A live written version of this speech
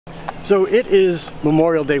So it is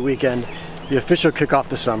Memorial Day weekend, the official kickoff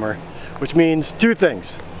the summer, which means two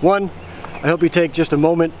things. One, I hope you take just a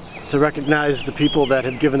moment to recognize the people that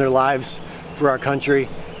have given their lives for our country,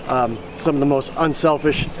 some of the most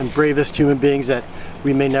unselfish and bravest human beings that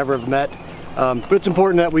we may never have met, but it's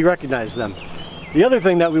important that we recognize them. The other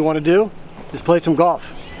thing that we want to do is play some golf,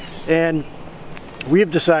 and we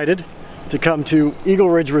have decided to come to Eagle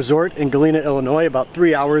Ridge Resort in Galena, Illinois, about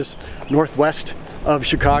 3 hours northwest of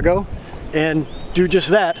Chicago, and do just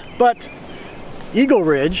that. But Eagle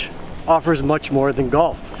Ridge offers much more than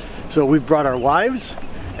golf. So we've brought our wives,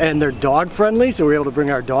 and they're dog friendly, so we're able to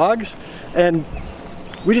bring our dogs, and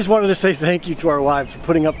we just wanted to say thank you to our wives for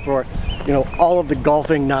putting up for, you know, all of the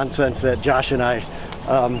golfing nonsense that Josh and I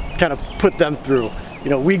kind of put them through.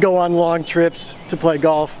 You know, we go on long trips to play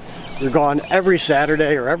golf. We're gone every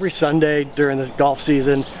Saturday or every Sunday during this golf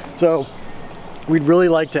season, so we'd really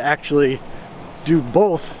like to actually do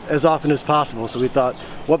both as often as possible. So we thought,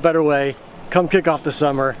 what better way, come kick off the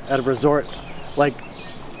summer at a resort like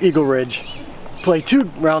Eagle Ridge, play 2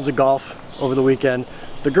 rounds of golf over the weekend.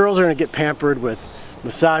 The girls are going to get pampered with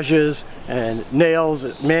massages and nails,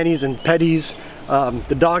 manis and pedis.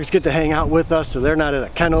 The dogs get to hang out with us, so they're not at a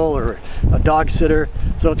kennel or a dog sitter.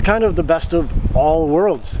 So it's kind of the best of all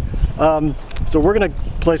worlds. So we're going to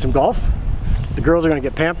play some golf. The girls are going to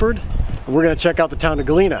get pampered, and we're going to check out the town of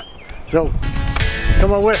Galena. So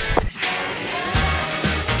come on with.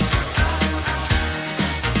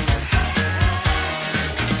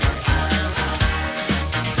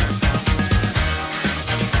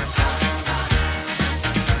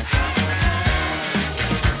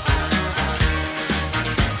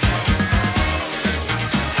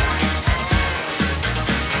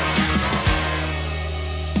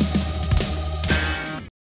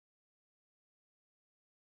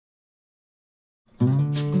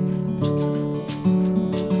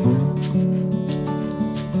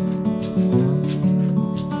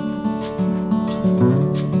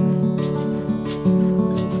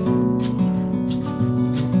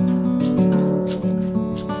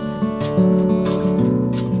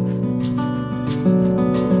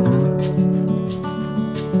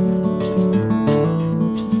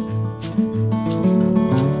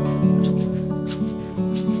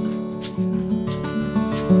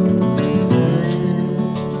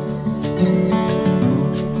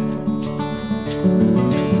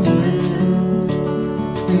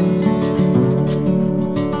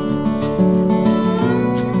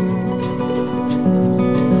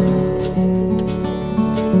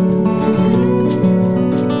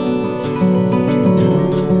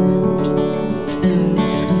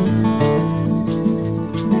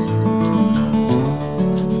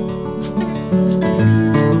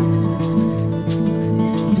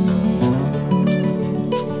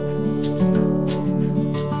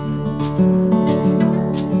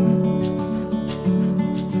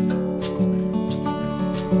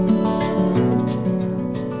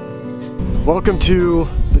 Welcome to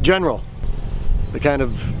the General, the kind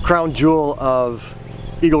of crown jewel of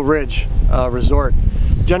Eagle Ridge Resort.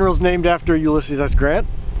 General's named after Ulysses S. Grant,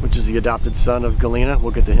 which is the adopted son of Galena.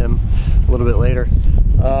 We'll get to him a little bit later.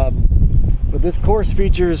 But this course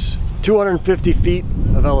features 250 feet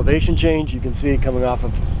of elevation change. You can see coming off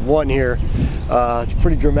of one here. It's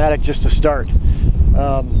pretty dramatic just to start.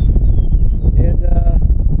 Yeah,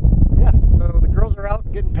 so the girls are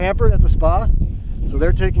out getting pampered at the spa, so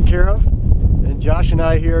they're taken care of. And Josh and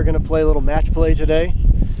I here are going to play a little match play today,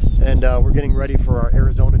 and we're getting ready for our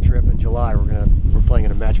Arizona trip in July. We're playing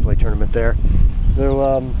in a match play tournament there.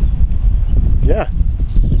 So yeah,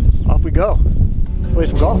 off we go. Let's play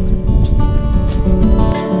some golf.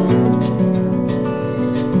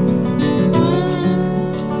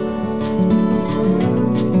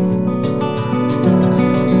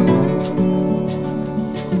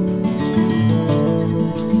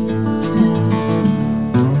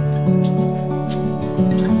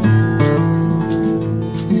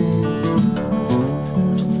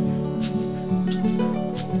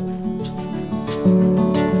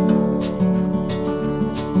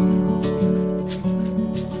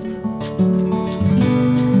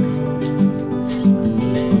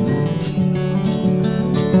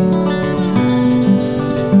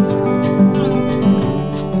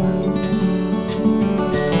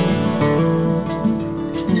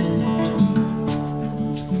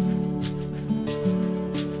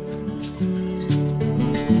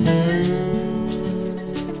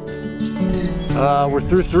 We're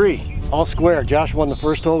through 3, all square. Josh won the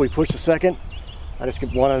first hole, we pushed the second. I just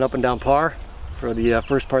won an up and down par for the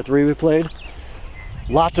first par 3 we played.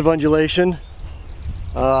 Lots of undulation.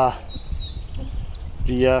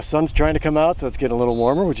 The sun's trying to come out, so it's getting a little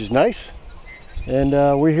warmer, which is nice. And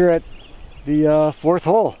we're here at the fourth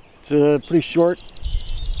hole. It's a pretty short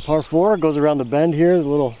par 4. It goes around the bend here. There's a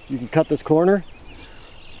little, you can cut this corner.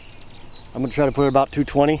 I'm gonna try to put it about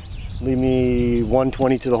 220. Leave me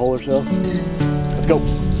 120 to the hole or so. Let's go.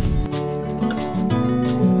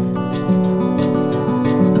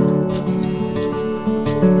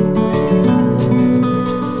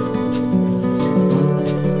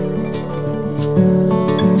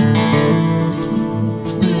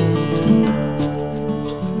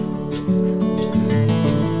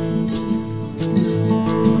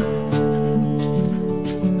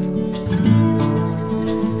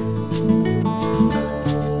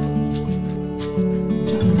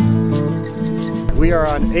 We are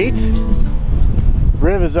on 8.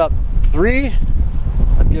 Riv is up 3.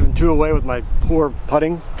 I've given 2 away with my poor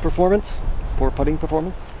putting performance. But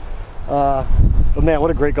man,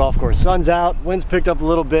 what a great golf course. Sun's out, wind's picked up a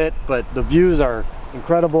little bit, but the views are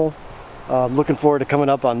incredible. Looking forward to coming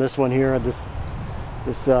up on this one here. This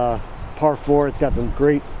par 4. It's got some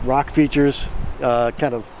great rock features,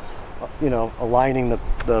 kind of, you know, aligning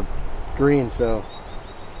the green. So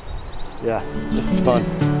yeah, this is fun.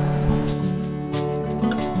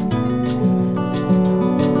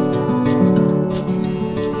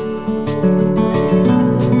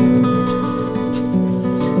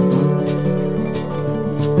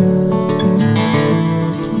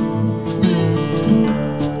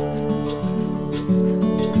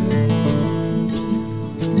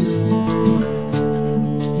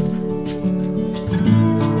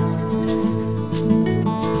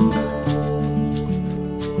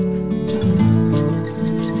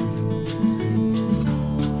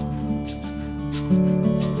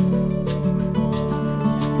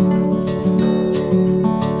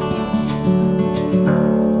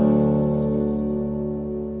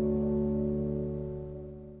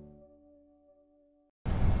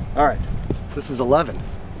 All right, this is 11.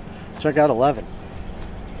 Check out 11.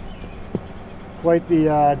 Quite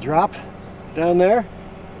the drop down there.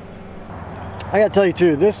 I gotta tell you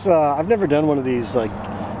too, this I've never done one of these like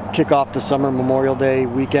kick off the summer Memorial Day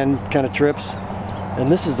weekend kind of trips,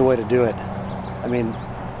 and this is the way to do it. I mean,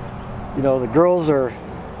 you know, the girls are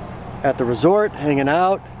at the resort hanging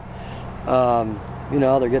out. You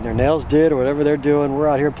know, they're getting their nails did or whatever they're doing. We're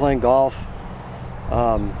out here playing golf.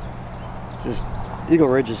 Just Eagle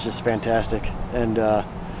Ridge is just fantastic, and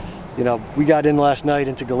you know, we got in last night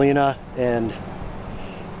into Galena, and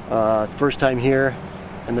first time here,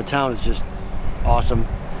 and the town is just awesome.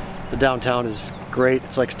 The downtown is great.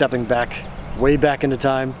 It's like stepping back, way back into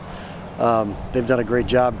time. They've done a great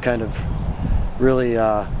job, kind of really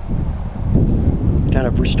kind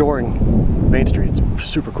of restoring Main Street. It's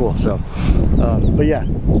super cool. So, but yeah,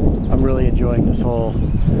 I'm really enjoying this whole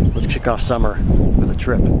let's kick off summer with a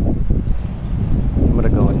trip. I'm gonna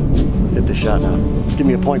go and hit this shot now. Give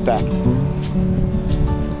me a point back.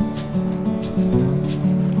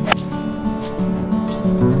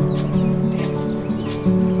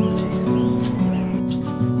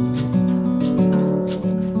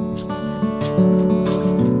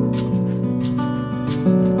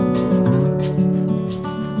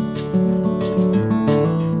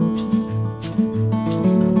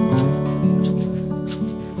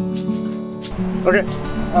 Okay,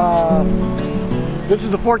 this is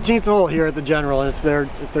the 14th hole here at the General, and it's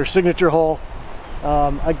their signature hole.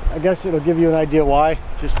 I guess it'll give you an idea why,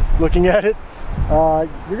 just looking at it.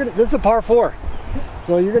 This is a par 4,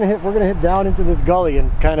 so we're gonna hit down into this gully,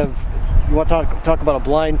 and kind of, you want to talk about a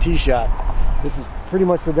blind tee shot. This is pretty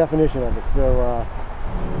much the definition of it. So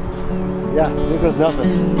yeah, here goes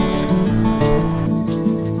nothing.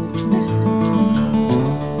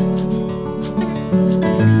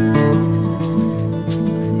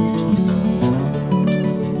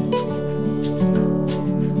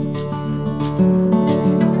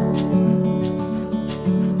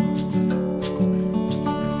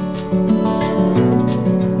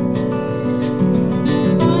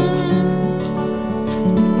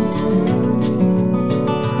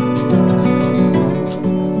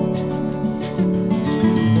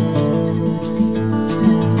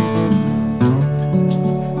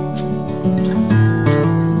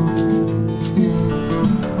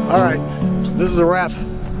 This is a wrap.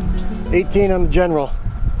 18 on the General.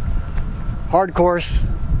 Hard course,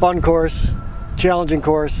 fun course, challenging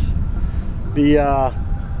course. The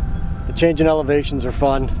change in elevations are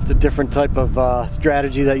fun. It's a different type of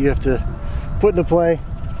strategy that you have to put into play,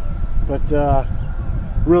 but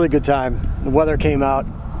really good time. The weather came out,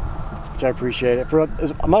 which I appreciate it. For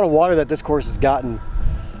the amount of water that this course has gotten,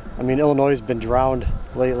 I mean, Illinois has been drowned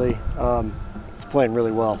lately. It's playing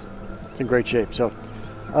really well. It's in great shape. So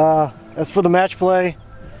As for the match play,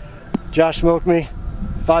 Josh smoked me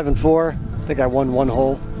 5-4. I think I won 1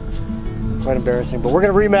 hole. Quite embarrassing, but we're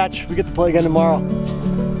gonna rematch. We get to play again tomorrow,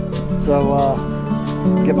 so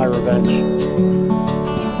get my revenge.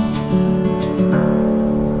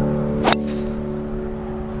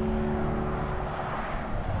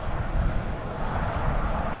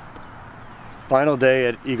 Final day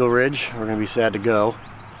at Eagle Ridge. We're gonna be sad to go,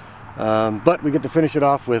 but we get to finish it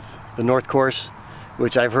off with the North Course,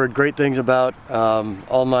 which I've heard great things about.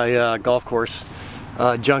 All my golf course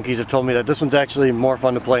junkies have told me that this one's actually more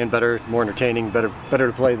fun to play and better, more entertaining, better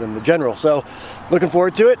to play than the general. So looking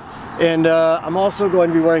forward to it. And I'm also going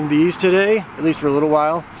to be wearing these today, at least for a little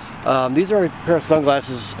while. These are a pair of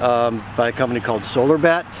sunglasses by a company called Solar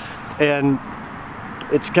Bat, and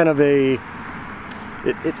it's kind of a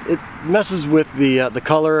it messes with the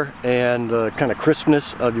color and the kind of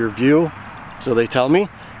crispness of your view, so they tell me.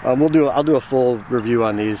 I'll do a full review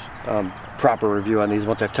on these, proper review on these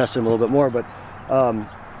once I've tested them a little bit more. But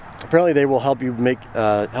apparently they will help you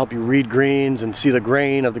read greens and see the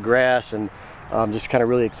grain of the grass, and just kind of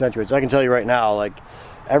really accentuate. So I can tell you right now, like,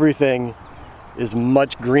 everything is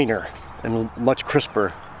much greener and much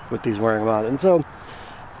crisper with these wearing them on. And so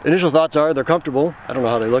initial thoughts are they're comfortable. I don't know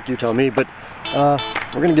how they look, you tell me, but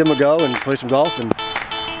we're gonna give them a go and play some golf. And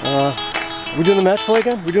are we doing the match play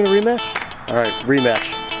again? We doing a rematch? All right,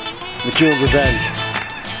 rematch. McEwen's revenge.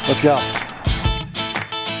 Let's go.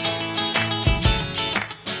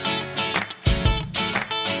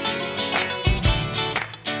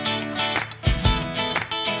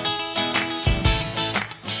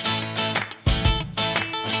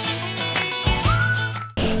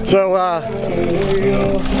 So,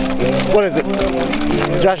 what is it?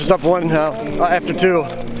 Josh is up 1 after 2.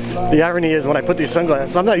 The irony is when I put these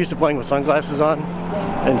sunglasses, so I'm not used to playing with sunglasses on,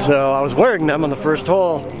 and so I was wearing them on the first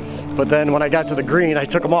hole, but then when I got to the green, I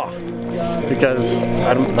took them off because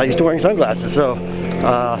I'm not used to wearing sunglasses. So,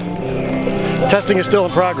 testing is still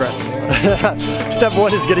in progress. Step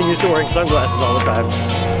 1 is getting used to wearing sunglasses all the time.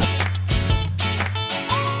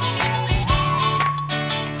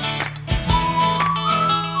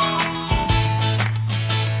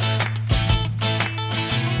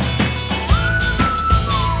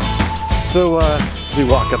 So we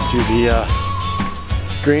walk up to the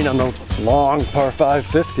green on the long par 5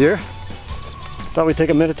 fifth here. Thought we'd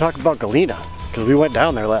take a minute to talk about Galena, because we went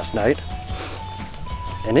down there last night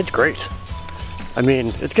and it's great. I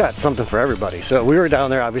mean, it's got something for everybody. So we were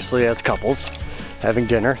down there obviously as couples having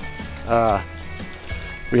dinner.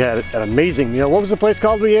 We had an amazing meal. What was the place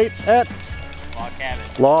called we ate at? Log Cabin.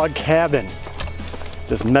 Log Cabin.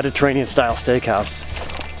 This Mediterranean style steakhouse.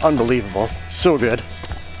 Unbelievable. So good.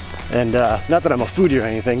 And not that I'm a foodie or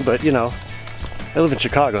anything, but you know, I live in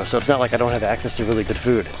Chicago, so it's not like I don't have access to really good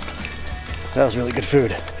food. That was really good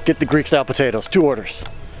food. Get the Greek style potatoes, 2 orders.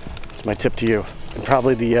 That's my tip to you. And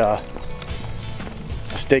probably the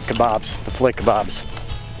steak kebabs, the filet kebabs.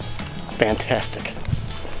 Fantastic.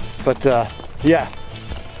 But yeah,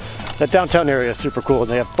 that downtown area is super cool.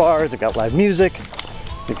 They have bars, they got live music,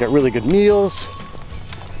 they've got really good meals.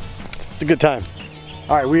 It's a good time.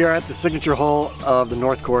 All right, we are at the signature hole of the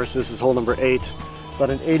North Course. This is hole number 8. About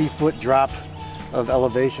an 80-foot drop of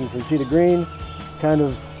elevation from tee to green. Kind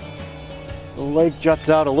of, the lake juts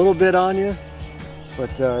out a little bit on you, but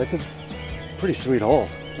it's a pretty sweet hole.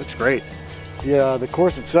 Looks great. Yeah, the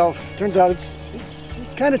course itself, turns out it's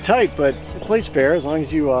kind of tight, but it plays fair as long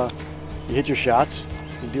as you hit your shots.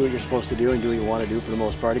 You do what you're supposed to do and do what you want to do for the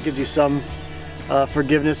most part. It gives you some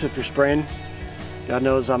forgiveness if you're spraying. God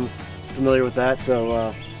knows I'm familiar with that,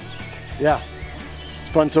 so yeah,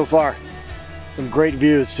 it's fun so far. Some great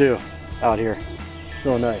views too out here.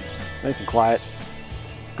 So nice and quiet.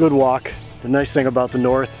 Good walk. The nice thing about the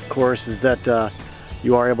North Course is that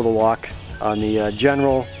you are able to walk on the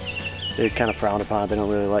general. They kind of frown upon it. They don't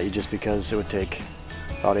really let you just because it would take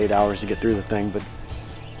about 8 hours to get through the thing, but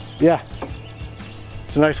yeah,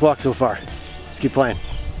 it's a nice walk so far. Let's keep playing.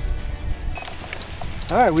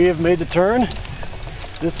 All right, we have made the turn.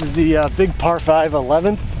 This is the big par 5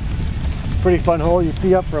 11th. Pretty fun hole. You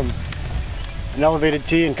tee up from an elevated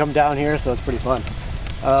tee and come down here, so it's pretty fun.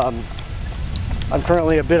 I'm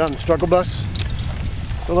currently a bit on the struggle bus,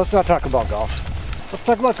 so let's not talk about golf. Let's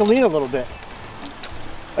talk about Galena a little bit.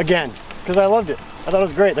 Again, because I loved it. I thought it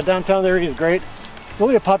was great. The downtown area is great. It's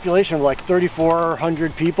only a population of like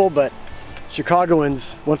 3,400 people, but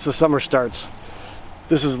Chicagoans, once the summer starts,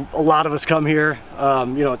 this is a lot of us come here.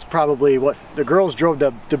 You know, it's probably what the girls drove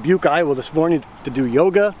to Dubuque, Iowa this morning to do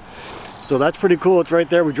yoga. So that's pretty cool. It's right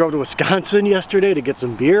there. We drove to Wisconsin yesterday to get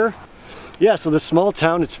some beer. Yeah, so this small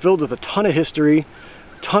town, it's filled with a ton of history,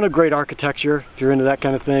 ton of great architecture if you're into that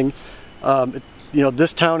kind of thing. You know,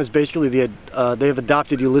 this town is basically they have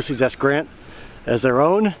adopted Ulysses S. Grant as their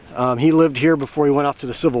own. He lived here before he went off to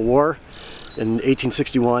the Civil War in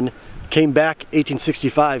 1861. Came back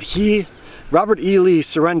 1865. Robert E. Lee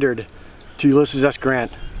surrendered to Ulysses S.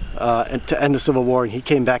 Grant and to end the Civil War, and he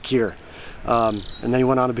came back here. And then he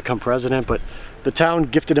went on to become president, but the town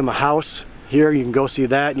gifted him a house here. You can go see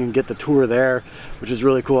that, and you can get the tour there, which is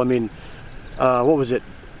really cool. I mean, what was it?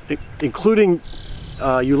 Including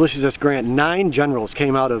Ulysses S. Grant, 9 generals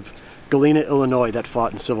came out of Galena, Illinois that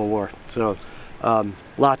fought in the Civil War. So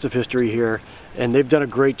lots of history here, and they've done a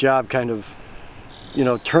great job kind of, you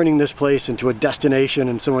know, turning this place into a destination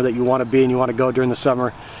and somewhere that you want to be and you want to go during the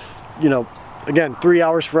summer. You know, again, 3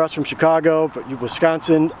 hours for us from Chicago, but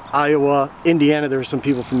Wisconsin, Iowa, Indiana. There were some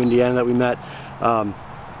people from Indiana that we met.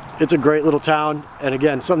 It's a great little town, and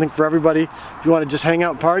again, something for everybody. If you want to just hang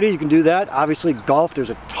out and party, you can do that. Obviously, golf,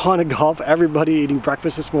 there's a ton of golf. Everybody eating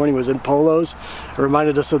breakfast this morning was in polos. It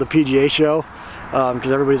reminded us of the PGA show,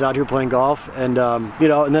 because everybody's out here playing golf. And you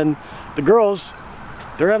know, and then the girls,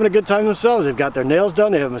 they're having a good time themselves. They've got their nails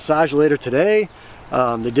done. They have a massage later today.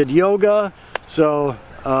 They did yoga. So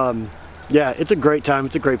yeah, it's a great time.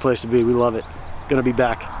 It's a great place to be. We love it. Gonna be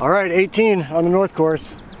back. All right, 18 on the North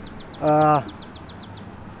Course.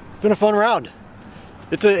 It's been a fun round.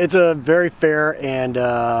 It's a very fair and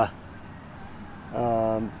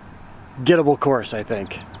gettable course, I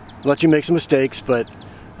think. Let you make some mistakes, but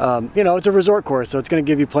you know, it's a resort course, so it's going to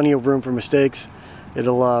give you plenty of room for mistakes. But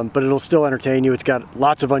it'll still entertain you. It's got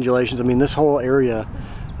lots of undulations. I mean, this whole area,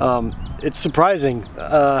 it's surprising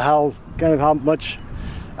how much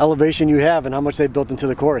elevation you have and how much they've built into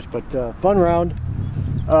the course. But fun round.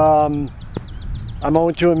 I'm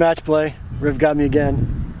 0-2 in match play. Riv got me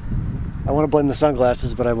again. I want to blame the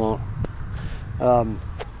sunglasses, but I won't.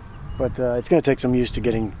 But it's going to take some use to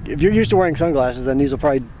getting. If you're used to wearing sunglasses, then these will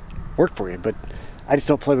probably work for you. But I just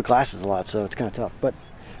don't play with glasses a lot, so it's kind of tough. But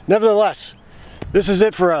nevertheless, this is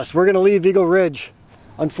it for us. We're going to leave Eagle Ridge.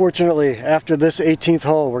 Unfortunately, after this 18th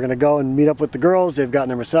hole, we're going to go and meet up with the girls. They've gotten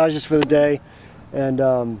their massages for the day,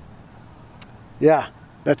 and yeah,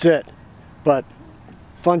 that's it. But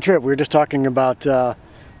fun trip. We were just talking about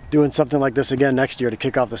doing something like this again next year to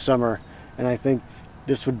kick off the summer, and I think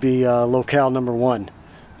this would be locale number 1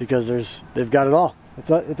 because they've got it all.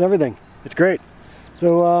 It's everything. It's great.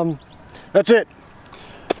 So that's it.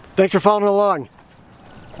 Thanks for following along.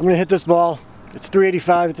 I'm gonna hit this ball. It's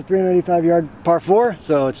 385. It's a 385 yard par 4,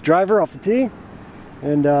 so it's driver off the tee,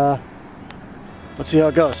 and let's see how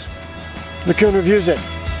it goes. McEwen reviews it.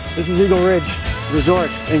 This is Eagle Ridge Resort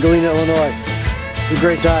in Galena, Illinois. It's a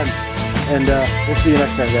great time, and we'll see you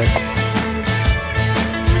next time, guys.